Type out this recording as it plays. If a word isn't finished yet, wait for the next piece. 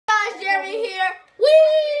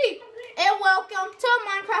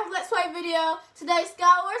video. Today's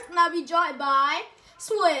Skywars, and I'll be joined by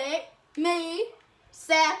Swig, me,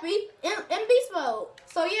 Sappy, and Beast Mode.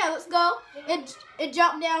 So yeah, let's go. It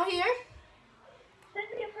jumped down here. Send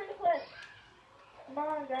me a friend request. Come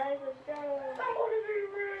on, guys, let's go.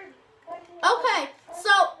 Okay,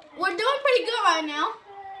 so we're doing pretty good right now.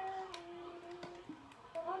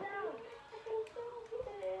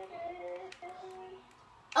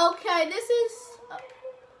 Okay, this is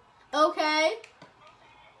okay.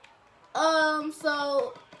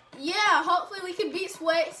 So yeah, hopefully we can beat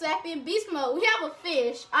Swig, Sappy, and Beast Mode. We have a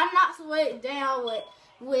fish. I knocked Swig down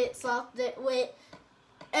with a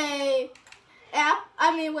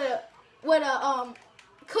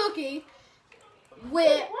cookie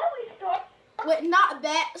with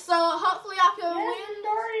knockback. So hopefully I can win.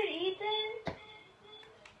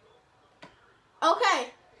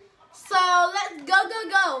 Okay. So let's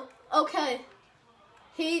go. Okay.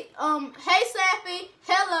 Hey Sappy,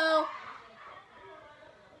 hello.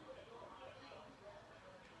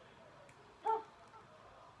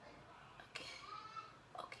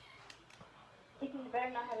 Okay. You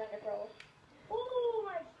better not have under control. Ooh,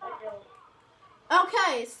 my.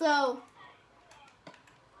 Okay, so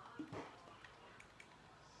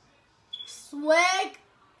Swig.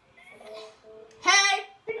 Hey.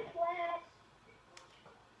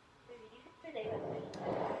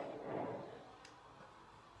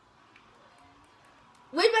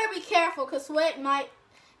 We better be careful because Swig might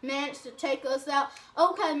manage to take us out.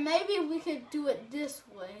 Okay, maybe we could do it this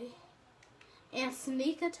way and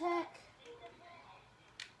sneak attack.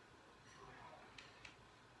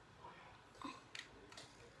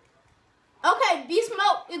 Okay, Beast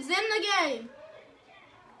Mode is in the game.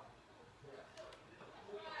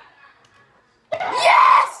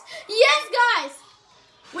 Yes! Yes, guys!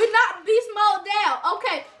 We knocked Beast Mode down.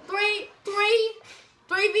 Okay,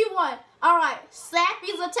 3v1. Alright,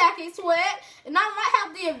 Sappy's attacking Swig, and I might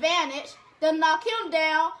have the advantage to knock him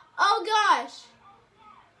down. Oh gosh.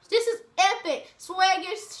 This is epic. Swig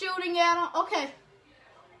is shooting at him. Okay.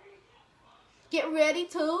 Get ready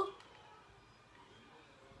to.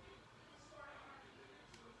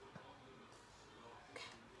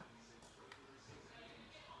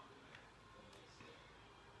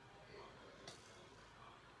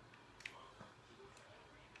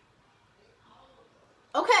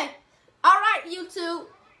 Okay. Alright, YouTube.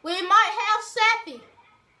 We might have Sappy.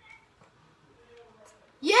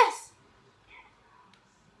 Yes.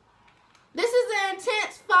 This is an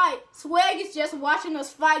intense fight. Swig is just watching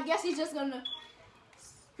us fight. Guess he's just gonna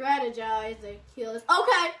strategize and kill us.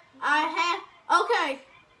 Okay. Okay.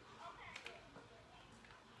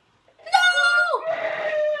 No!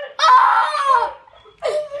 Oh!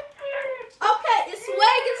 Okay, it's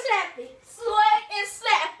Swig and Sappy. Swig and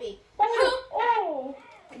Sappy.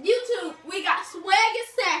 YouTube, we got Swig and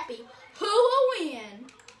Sappy. Who will win?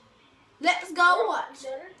 Let's go watch.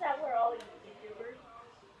 Notice that we're all YouTubers.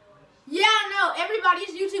 Yeah, I know. Everybody's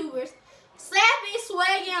YouTubers. Sappy,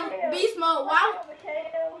 Swig, and Beast Mode. Why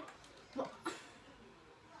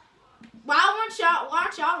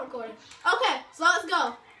aren't y'all recording? Okay, so let's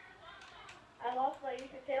go. I lost my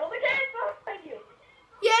YouTube channel.